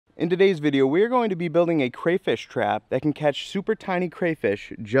In today's video, we are going to be building a crayfish trap that can catch super tiny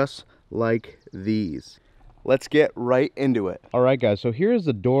crayfish just like these. Let's get right into it. All right, guys, so here's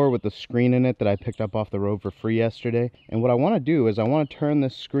the door with the screen in it that I picked up off the road for free yesterday. And what I want to do is I want to turn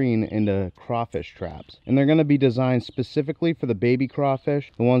this screen into crawfish traps. And they're going to be designed specifically for the baby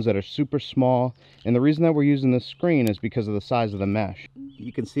crawfish, the ones that are super small. And the reason that we're using this screen is because of the size of the mesh.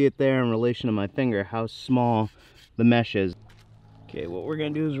 You can see it there in relation to my finger, how small the mesh is. Okay, what we're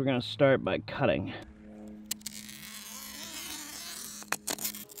going to do is we're going to start by cutting.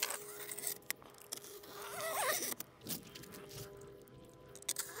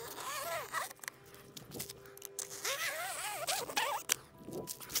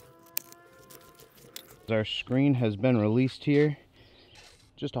 Our screen has been released here,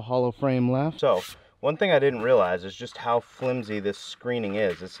 just a hollow frame left. So one thing I didn't realize is just how flimsy this screening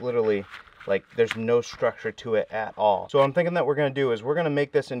is. It's literally like there's no structure to it at all. So what I'm thinking that we're going to do is we're going to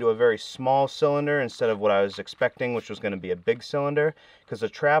make this into a very small cylinder instead of what I was expecting, which was going to be a big cylinder, because the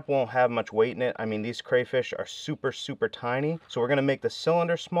trap won't have much weight in it. I mean, these crayfish are super tiny. So we're going to make the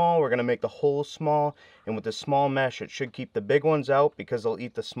cylinder small, we're going to make the holes small, and with the small mesh it should keep the big ones out because they'll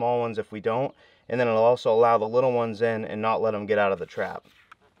eat the small ones if we don't. And then it'll also allow the little ones in and not let them get out of the trap.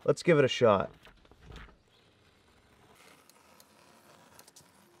 Let's give it a shot.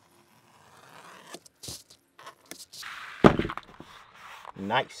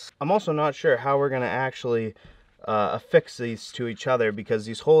 Nice. I'm also not sure how we're going to actually affix these to each other because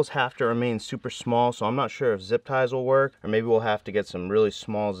these holes have to remain super small, so I'm not sure if zip ties will work, or maybe we'll have to get some really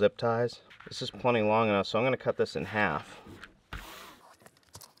small zip ties. This is plenty long enough, so I'm going to cut this in half.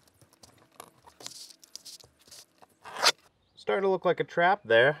 Starting to look like a trap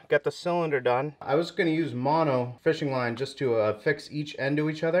there. Got the cylinder done. I was going to use mono fishing line just to fix each end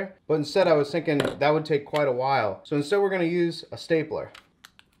to each other, but instead I was thinking that would take quite a while. So instead we're going to use a stapler.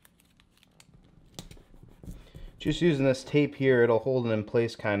 Just using this tape here, it'll hold it in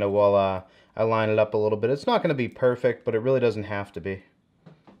place kind of while I line it up a little bit. It's not going to be perfect, but it really doesn't have to be.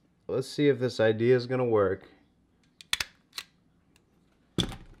 Let's see if this idea is going to work. It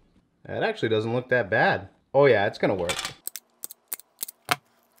actually doesn't look that bad. Oh yeah, it's going to work.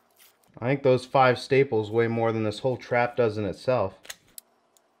 I think those 5 staples weigh more than this whole trap does in itself.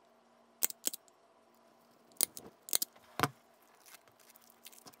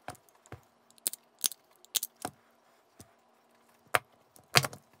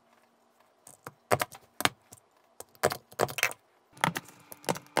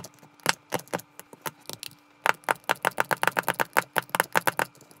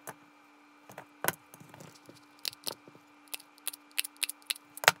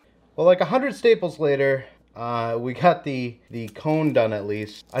 Well, like 100 staples later, we got the cone done at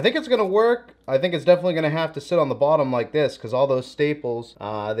least. I think it's gonna work. I think it's definitely gonna have to sit on the bottom like this because all those staples,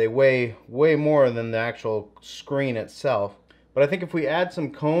 they weigh way more than the actual screen itself. But I think if we add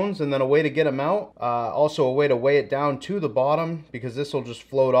some cones and then a way to get them out, also a way to weigh it down to the bottom, because this will just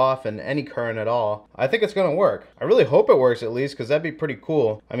float off in any current at all, I think it's gonna work. I really hope it works at least, because that'd be pretty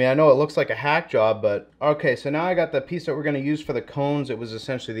cool. I mean, I know it looks like a hack job, but okay, so now I got the piece that we're gonna use for the cones. It was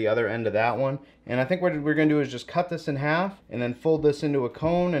essentially the other end of that one. And I think what we're gonna do is just cut this in half and then fold this into a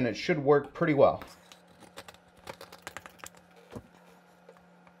cone, and it should work pretty well.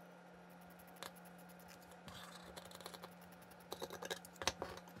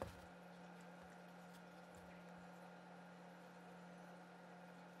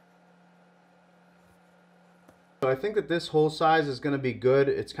 So I think that this hole size is going to be good.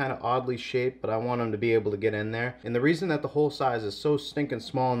 It's kind of oddly shaped, but I want them to be able to get in there. And the reason that the hole size is so stinking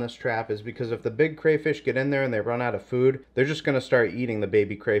small in this trap is because if the big crayfish get in there and they run out of food, they're just going to start eating the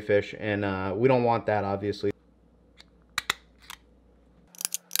baby crayfish, and we don't want that, obviously.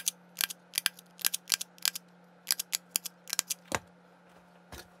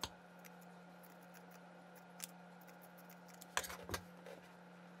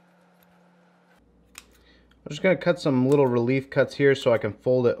 I'm just going to cut some little relief cuts here so I can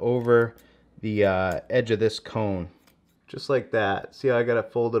fold it over the edge of this cone. Just like that. See how I got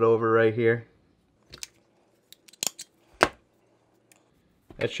it folded over right here?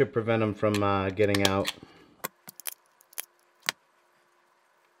 That should prevent them from getting out.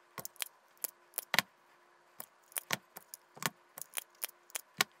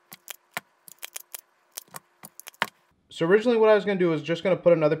 So originally what I was going to do was just going to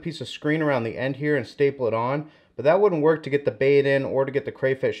put another piece of screen around the end here and staple it on, but that wouldn't work to get the bait in or to get the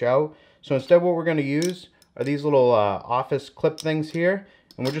crayfish out. So instead what we're going to use are these little office clip things here,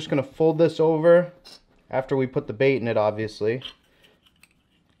 and we're just going to fold this over after we put the bait in it, obviously.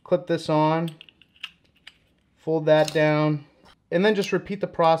 Clip this on, fold that down, And then just repeat the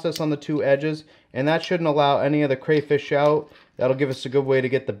process on the two edges, and that shouldn't allow any of the crayfish out. That'll give us a good way to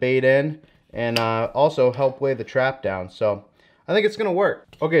get the bait in, and also help weigh the trap down. So I think it's gonna work.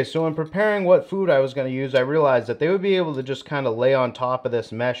 Okay, so in preparing what food I was gonna use, I realized that they would be able to just kind of lay on top of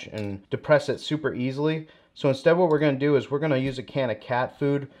this mesh and depress it super easily. So instead what we're gonna do is we're gonna use a can of cat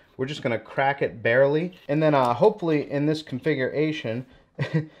food. We're just gonna crack it barely, and then hopefully in this configuration,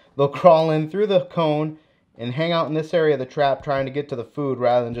 they'll crawl in through the cone and hang out in this area of the trap trying to get to the food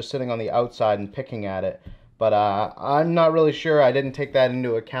rather than just sitting on the outside and picking at it. But I'm not really sure. I didn't take that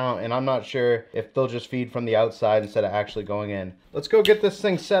into account, and I'm not sure if they'll just feed from the outside instead of actually going in. Let's go get this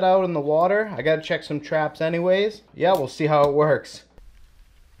thing set out in the water. I gotta check some traps anyways. Yeah, we'll see how it works.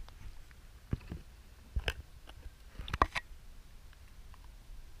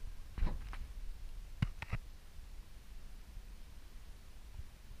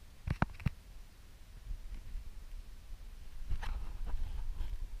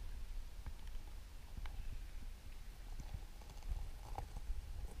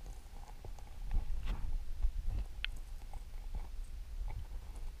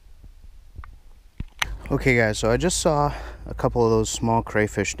 Okay guys, so I just saw a couple of those small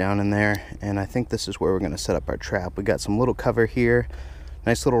crayfish down in there, and I think this is where we're going to set up our trap. We got some little cover here,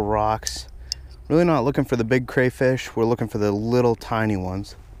 nice little rocks. Really not looking for the big crayfish, we're looking for the little tiny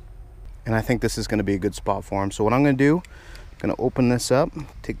ones. And I think this is going to be a good spot for them. So what I'm going to do, I'm going to open this up,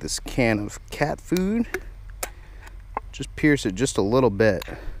 take this can of cat food, just pierce it just a little bit,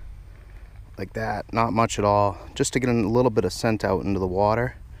 like that, not much at all, just to get a little bit of scent out into the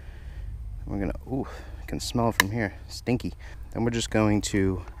water. We're going to, ooh, can smell it from here, stinky. Then we're just going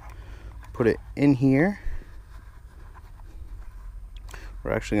to put it in here.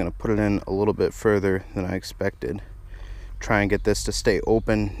 We're actually going to put it in a little bit further than I expected. Try and get this to stay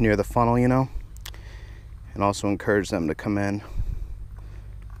open near the funnel, you know, and also encourage them to come in.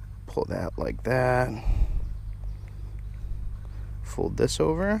 Pull that like that. Fold this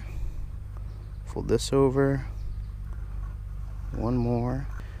over. Fold this over. One more,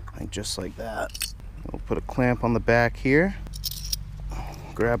 like just like that. We'll put a clamp on the back here,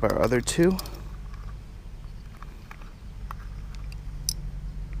 grab our other two,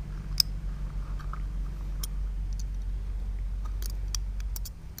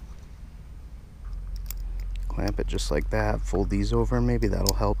 clamp it just like that, fold these over, maybe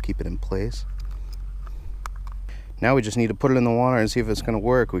that'll help keep it in place. Now we just need to put it in the water and see if it's going to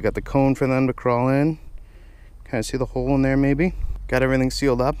work. We got the cone for them to crawl in. Kind of see the hole in there maybe? Got everything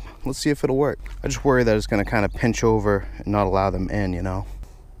sealed up. Let's see if it'll work. I just worry that it's going to kind of pinch over and not allow them in, you know.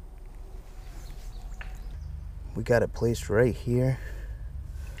 We got it placed right here.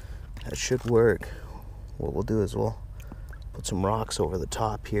 That should work. What we'll do is we'll put some rocks over the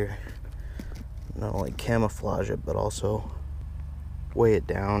top here. Not only camouflage it, but also weigh it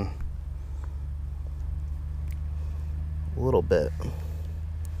down a little bit.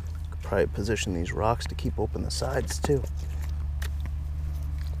 Could probably position these rocks to keep open the sides too.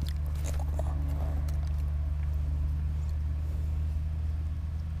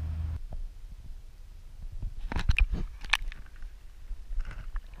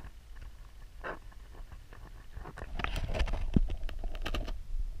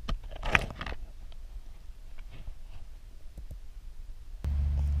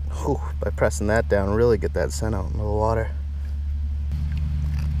 Whew, by pressing that down, really get that scent out into the water.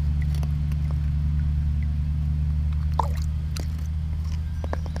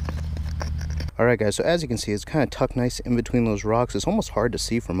 Alright guys, so as you can see, it's kind of tucked nice in between those rocks. It's almost hard to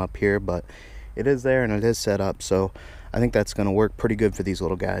see from up here, but it is there and it is set up, so I think that's going to work pretty good for these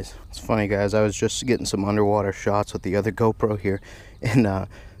little guys. It's funny guys, I was just getting some underwater shots with the other GoPro here, and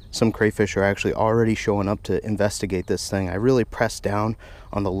some crayfish are actually already showing up to investigate this thing. I really pressed down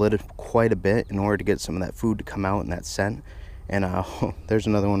on the lid quite a bit in order to get some of that food to come out and that scent. And there's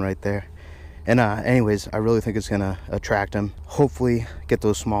another one right there. And anyways, I really think it's gonna attract them. Hopefully get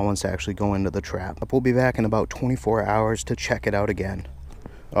those small ones to actually go into the trap. We'll be back in about 24 hours to check it out again.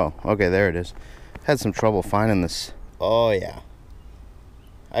 Oh, okay, there it is. Had some trouble finding this. Oh yeah.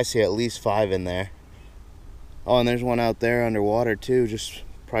 I see at least 5 in there. Oh, and there's one out there underwater too, just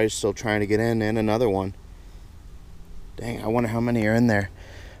probably still trying to get in, and another one. Dang, I wonder how many are in there.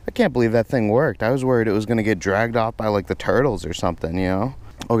 I can't believe that thing worked. I was worried it was gonna get dragged off by like the turtles or something, you know?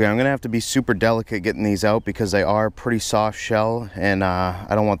 Okay, I'm gonna have to be super delicate getting these out because they are pretty soft shell, and I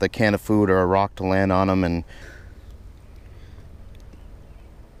don't want the can of food or a rock to land on them. And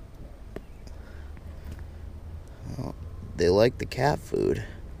oh, they like the cat food.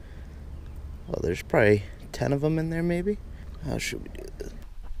 Well, there's probably 10 of them in there maybe. How should we do this?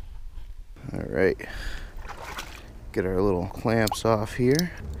 All right, Get our little clamps off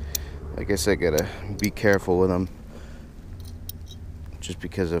here. I guess I gotta be careful with them just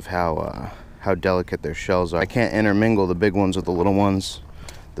because of how delicate their shells are. I can't intermingle the big ones with the little ones.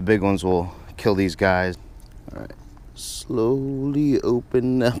 The big ones will kill these guys. All right, slowly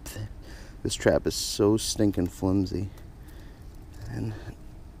open up. This trap is so stinking flimsy. And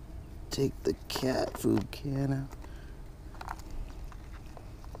take the cat food can out.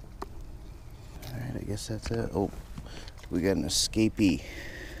 All right, I guess that's it. Oh, we got an escapee.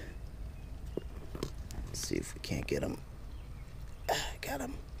 Let's see if we can't get him. Got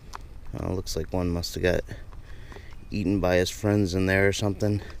him. Oh, looks like one must have got eaten by his friends in there or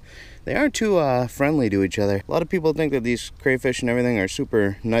something. They aren't too friendly to each other. A lot of people think that these crayfish and everything are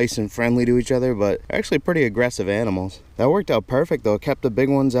super nice and friendly to each other, but they're actually pretty aggressive animals. That worked out perfect though. Kept the big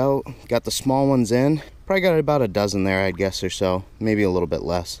ones out, got the small ones in. Probably got about a dozen there, I'd guess, or so. Maybe a little bit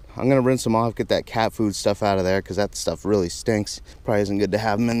less. I'm gonna rinse them off, get that cat food stuff out of there, because that stuff really stinks. Probably isn't good to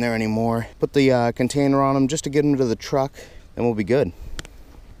have them in there anymore. Put the container on them just to get them to the truck, and we'll be good.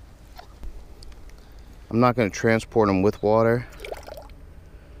 I'm not gonna transport them with water.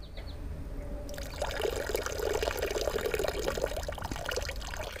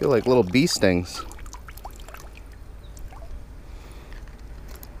 Feel like little bee stings.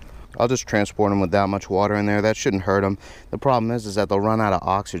 I'll just transport them with that much water in there. That shouldn't hurt them. The problem is that they'll run out of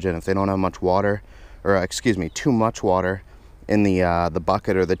oxygen if they don't have much water, or excuse me, too much water in the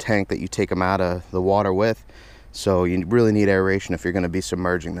bucket or the tank that you take them out of the water with. So you really need aeration if you're going to be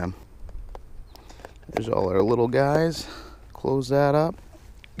submerging them. There's all our little guys. Close that up.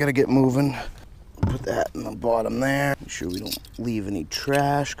 Gotta get moving. Put that in the bottom there. Make sure we don't leave any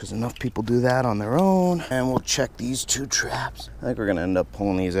trash, because enough people do that on their own. And we'll check these two traps. I think we're gonna end up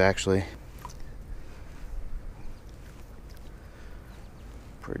pulling these actually.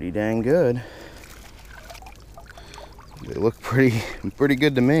 Pretty dang good. They look pretty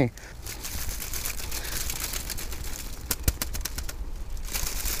good to me.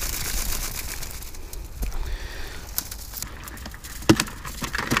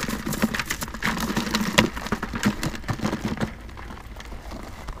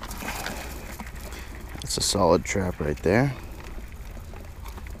 That's a solid trap right there.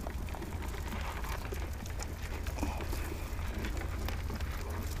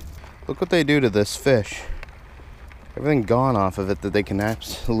 Look what they do to this fish. Everything gone off of it that they can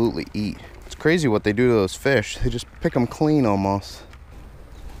absolutely eat. It's crazy what they do to those fish. They just pick them clean almost.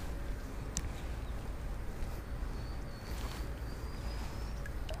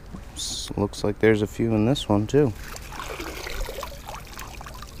 Oops, looks like there's a few in this one too.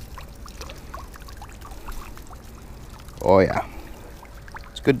 Oh yeah,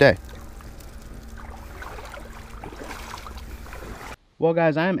 it's a good day. Well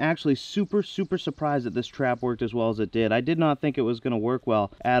guys, I am actually super surprised that this trap worked as well as it did. I did not think it was going to work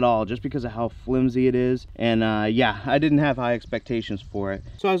well at all, just because of how flimsy it is. And yeah, I didn't have high expectations for it.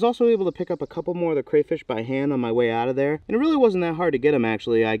 So I was also able to pick up a couple more of the crayfish by hand on my way out of there. And it really wasn't that hard to get them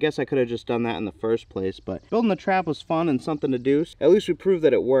actually. I guess I could have just done that in the first place. But building the trap was fun and something to do. At least we proved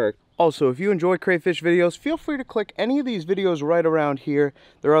that it worked. Also, if you enjoy crayfish videos, feel free to click any of these videos right around here.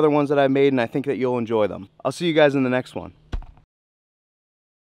 There are other ones that I made and I think that you'll enjoy them. I'll see you guys in the next one.